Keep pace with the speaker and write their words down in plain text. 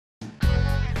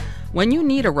When you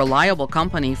need a reliable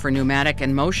company for pneumatic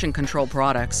and motion control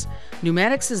products,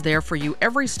 Numatics is there for you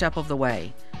every step of the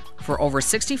way. For over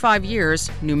 65 years,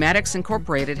 Numatics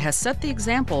Incorporated has set the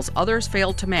examples others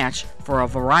failed to match for a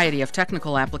variety of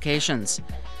technical applications.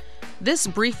 This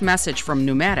brief message from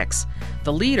Numatics,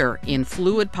 the leader in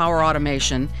fluid power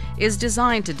automation, is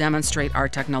designed to demonstrate our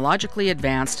technologically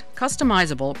advanced,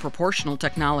 customizable proportional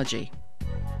technology.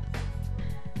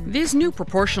 These new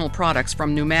proportional products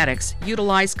from Numatics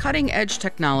utilize cutting-edge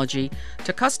technology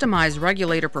to customize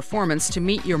regulator performance to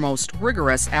meet your most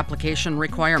rigorous application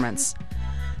requirements.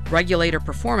 Regulator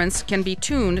performance can be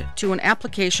tuned to an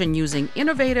application using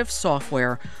innovative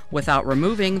software without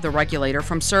removing the regulator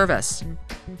from service.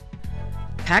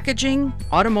 Packaging,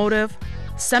 automotive,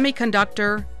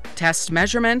 semiconductor, test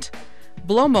measurement,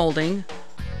 blow molding,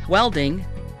 welding,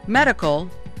 medical,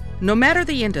 no matter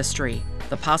the industry,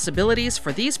 the possibilities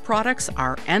for these products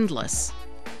are endless.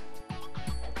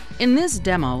 In this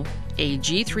demo, a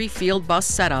G3 field bus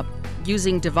setup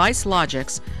using device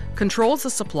logics controls the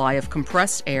supply of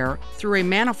compressed air through a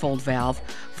manifold valve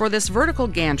for this vertical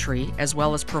gantry, as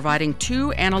well as providing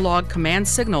 2 analog command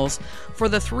signals for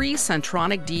the 3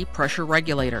 SentronicD pressure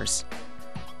regulators.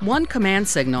 One command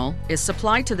signal is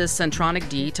supplied to this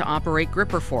SentronicD to operate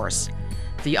gripper force.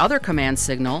 The other command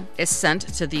signal is sent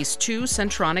to these 2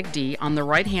 SentronicD on the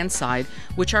right-hand side,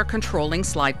 which are controlling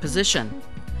slide position.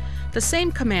 The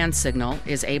same command signal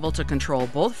is able to control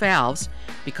both valves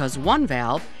because one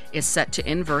valve is set to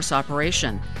inverse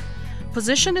operation.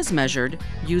 Position is measured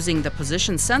using the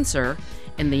position sensor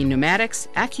in the Numatics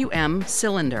AccuM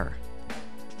cylinder.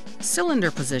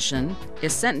 Cylinder position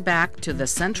is sent back to the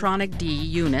SentronicD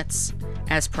units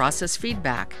as process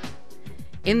feedback.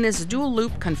 In this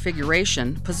dual-loop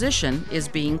configuration, position is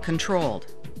being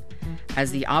controlled.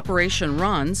 As the operation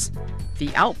runs, the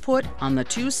output on the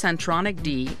 2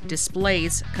 SentronicD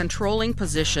displays controlling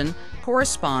position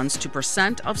corresponds to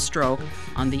 % of stroke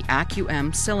on the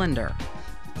AccuM cylinder.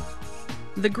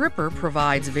 The gripper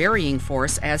provides varying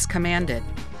force as commanded,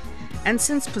 and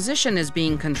since position is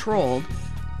being controlled,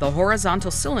 the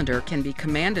horizontal cylinder can be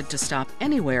commanded to stop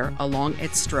anywhere along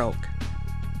its stroke.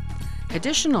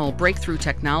 Additional breakthrough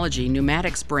technology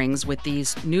Numatics brings with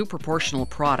these new proportional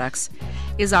products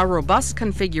is our robust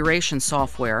configuration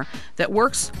software that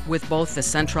works with both the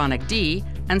SentronicD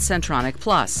and Sentronic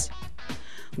Plus.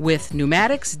 With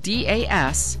Numatics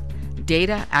DAS,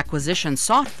 Data Acquisition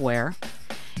Software,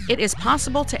 it is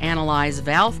possible to analyze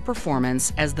valve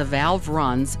performance as the valve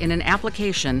runs in an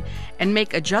application and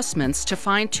make adjustments to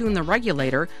fine-tune the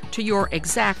regulator to your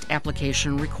exact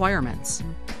application requirements.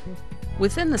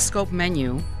 Within the Scope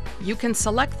menu, you can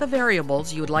select the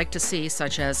variables you would like to see,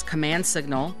 such as command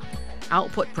signal,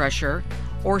 output pressure,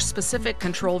 or specific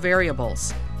control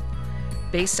variables.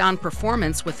 Based on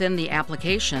performance within the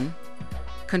application,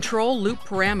 control loop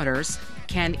parameters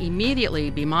can immediately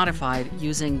be modified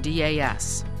using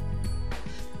DAS.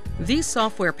 These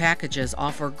software packages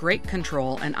offer great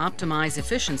control and optimize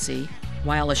efficiency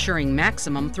while assuring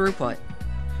maximum throughput.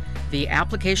 The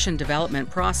application development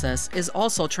process is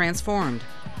also transformed.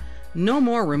 No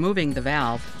more removing the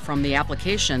valve from the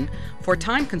application for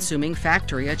time-consuming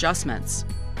factory adjustments.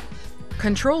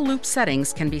 Control loop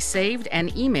settings can be saved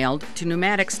and emailed to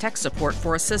Numatics Tech Support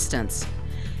for assistance.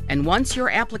 And once your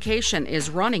application is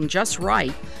running just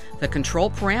right, the control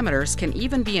parameters can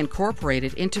even be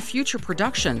incorporated into future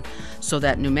production so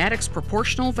that Numatics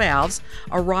proportional valves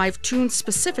arrive tuned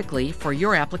specifically for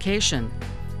your application.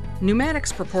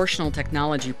 Numatics proportional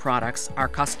technology products are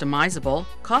customizable,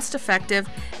 cost-effective,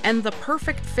 and the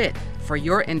perfect fit for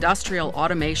your industrial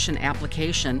automation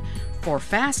application for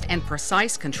fast and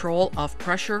precise control of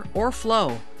pressure or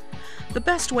flow. The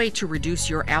best way to reduce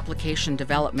your application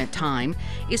development time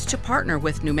is to partner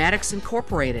with Numatics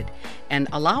Incorporated and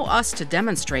allow us to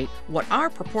demonstrate what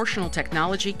our proportional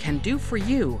technology can do for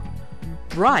you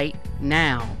right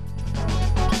now.